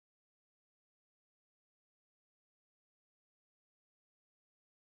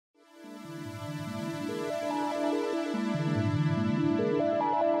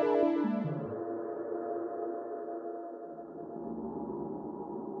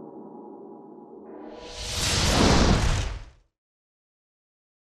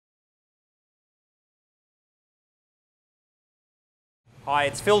Hi,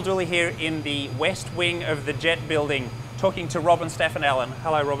 it's Phil Dooley here in the west wing of the Jet building, talking to Robin Staffenallen.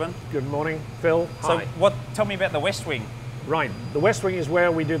 Hello, Robin. Good morning, Phil. Hi. So, tell me about the west wing. Right, the west wing is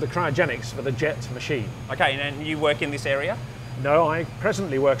where we do the cryogenics for the Jet machine. Okay, and you work in this area? No, I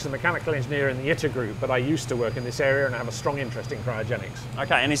presently work as a mechanical engineer in the ITER group, but I used to work in this area and have a strong interest in cryogenics.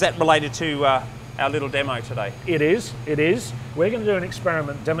 Okay, and is that related to our little demo today? It is. We're going to do an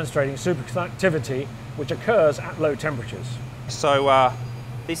experiment demonstrating superconductivity, which occurs at low temperatures. So,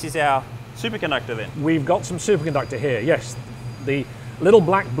 this is our superconductor then? We've got some superconductor here, yes. The little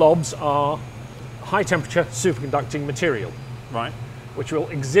black blobs are high temperature superconducting material. Right. Which will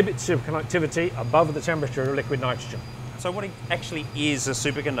exhibit superconductivity above the temperature of liquid nitrogen. So what actually is a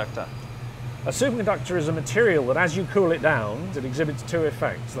superconductor? A superconductor is a material that as you cool it down, it exhibits two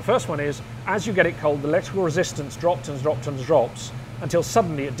effects. The first one is, as you get it cold, the electrical resistance drops until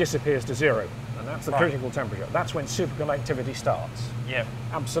suddenly it disappears to zero. And that's the critical temperature. That's when superconductivity starts. Yeah.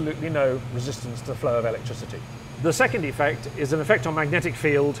 Absolutely no resistance to the flow of electricity. The second effect is an effect on magnetic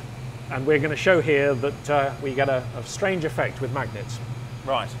field, and we're going to show here that we get a strange effect with magnets.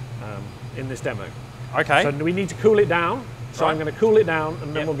 Right. In this demo. Okay. So we need to cool it down. So I'm going to cool it down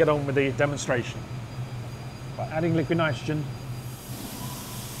and then we'll get on with the demonstration. By adding liquid nitrogen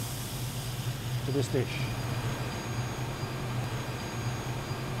to this dish.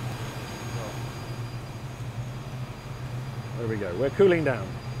 There we go, we're cooling down.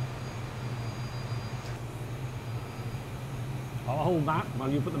 I'll hold that while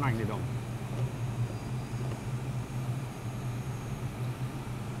you put the magnet on.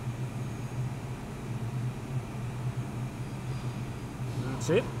 That's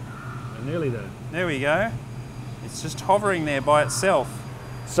it. We're nearly there. There we go. It's just hovering there by itself.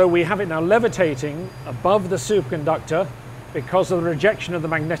 So we have it now levitating above the superconductor because of the rejection of the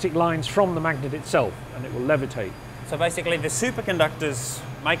magnetic lines from the magnet itself, and it will levitate. So basically the superconductors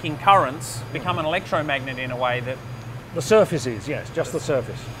making currents become an electromagnet in a way that... The surface is, yes, just the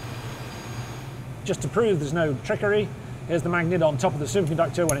surface. Just to prove there's no trickery, here's the magnet on top of the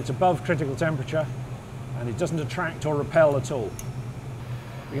superconductor when it's above critical temperature, and it doesn't attract or repel at all.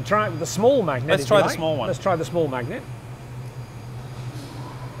 We can try it with the small magnet. Let's try the small one. Let's try the small magnet.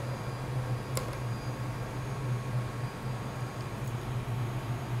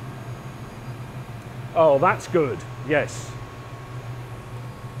 Oh, that's good, yes.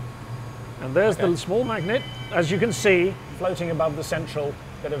 And there's the small magnet, as you can see, floating above the central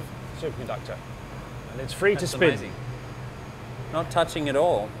bit of superconductor. And it's free to spin. Amazing. Not touching at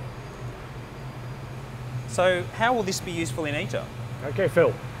all. So how will this be useful in ITER? Okay,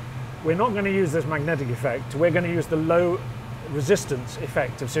 Phil, we're not going to use this magnetic effect. We're going to use the low resistance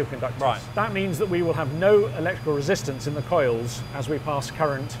effect of superconductors. Right. That means that we will have no electrical resistance in the coils as we pass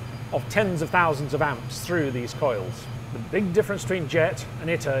current of tens of thousands of amps through these coils. The big difference between Jet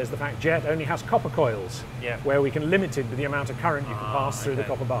and ITER is the fact Jet only has copper coils, where we can limit it with the amount of current you can pass through the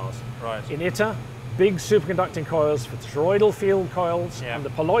copper bars. Right. In ITER, big superconducting coils for toroidal field coils and the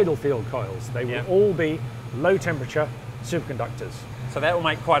poloidal field coils. They will all be low temperature superconductors. So that will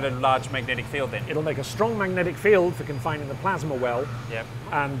make quite a large magnetic field then? It'll make a strong magnetic field for confining the plasma well,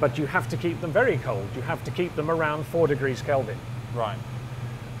 but you have to keep them very cold. You have to keep them around 4 degrees Kelvin. Right.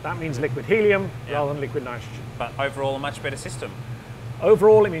 That means liquid helium rather than liquid nitrogen. But overall a much better system?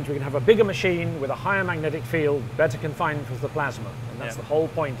 Overall it means we can have a bigger machine with a higher magnetic field, better confinement for the plasma, and that's the whole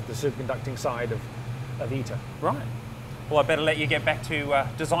point of the superconducting side of ITER. Right. Well, I better let you get back to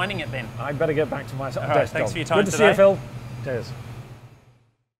designing it then. I'd better get back to my desk Thanks job. for your time Good to today. see you, Phil. Cheers.